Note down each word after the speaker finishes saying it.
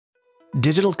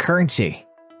Digital currency.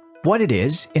 What it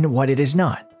is and what it is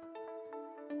not.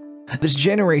 This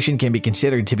generation can be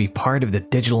considered to be part of the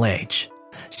digital age.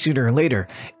 Sooner or later,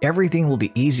 everything will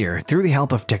be easier through the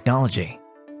help of technology.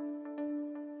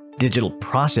 Digital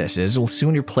processes will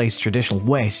soon replace traditional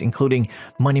ways, including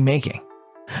money making.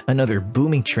 Another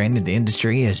booming trend in the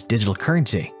industry is digital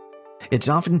currency. It's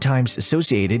oftentimes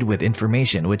associated with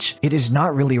information which it is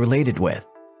not really related with.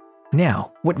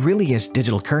 Now, what really is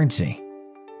digital currency?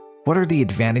 What are the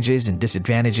advantages and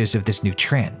disadvantages of this new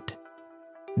trend?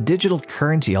 Digital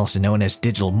currency, also known as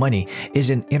digital money, is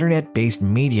an internet-based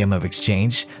medium of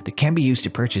exchange that can be used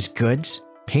to purchase goods,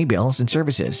 pay bills and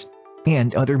services,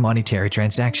 and other monetary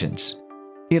transactions.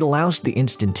 It allows the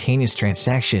instantaneous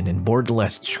transaction and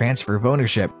borderless transfer of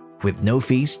ownership with no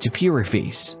fees to fewer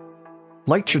fees.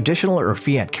 Like traditional or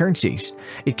fiat currencies,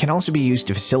 it can also be used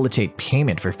to facilitate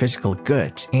payment for physical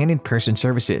goods and in-person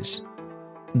services.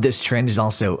 This trend is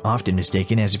also often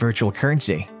mistaken as virtual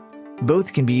currency.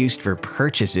 Both can be used for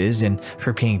purchases and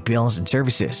for paying bills and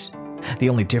services. The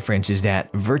only difference is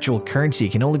that virtual currency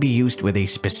can only be used with a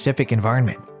specific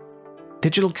environment.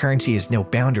 Digital currency has no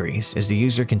boundaries, as the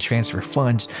user can transfer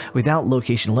funds without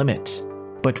location limits,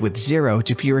 but with 0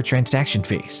 to fewer transaction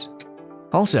fees.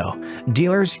 Also,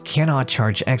 dealers cannot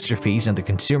charge extra fees on the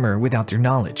consumer without their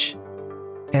knowledge.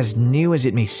 As new as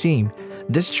it may seem,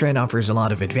 this trend offers a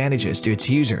lot of advantages to its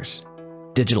users.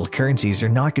 Digital currencies are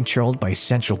not controlled by a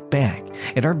central bank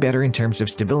and are better in terms of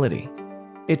stability.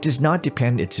 It does not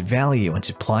depend its value on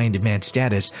supply and demand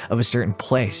status of a certain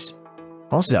place.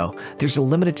 Also, there's a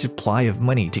limited supply of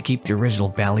money to keep the original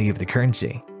value of the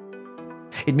currency.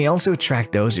 It may also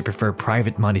attract those who prefer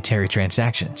private monetary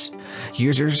transactions.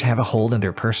 Users have a hold on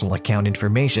their personal account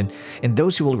information, and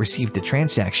those who will receive the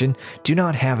transaction do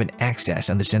not have an access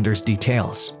on the sender's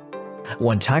details.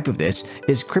 One type of this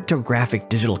is cryptographic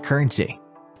digital currency.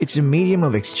 It's a medium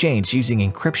of exchange using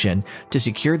encryption to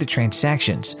secure the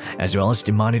transactions, as well as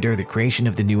to monitor the creation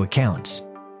of the new accounts.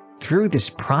 Through this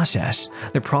process,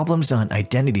 the problems on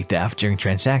identity theft during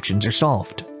transactions are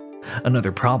solved.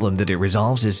 Another problem that it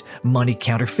resolves is money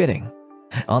counterfeiting.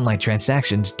 Online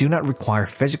transactions do not require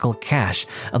physical cash,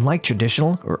 unlike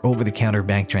traditional or over-the-counter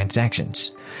bank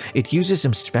transactions. It uses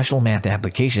some special math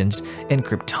applications and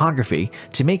cryptography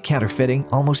to make counterfeiting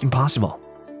almost impossible.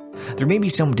 There may be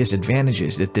some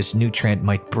disadvantages that this new trend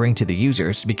might bring to the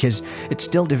users because it's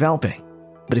still developing.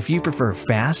 But if you prefer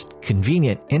fast,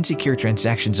 convenient, and secure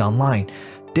transactions online,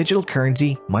 digital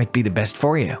currency might be the best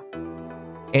for you.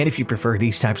 And if you prefer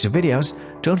these types of videos,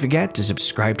 don't forget to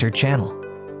subscribe to our channel.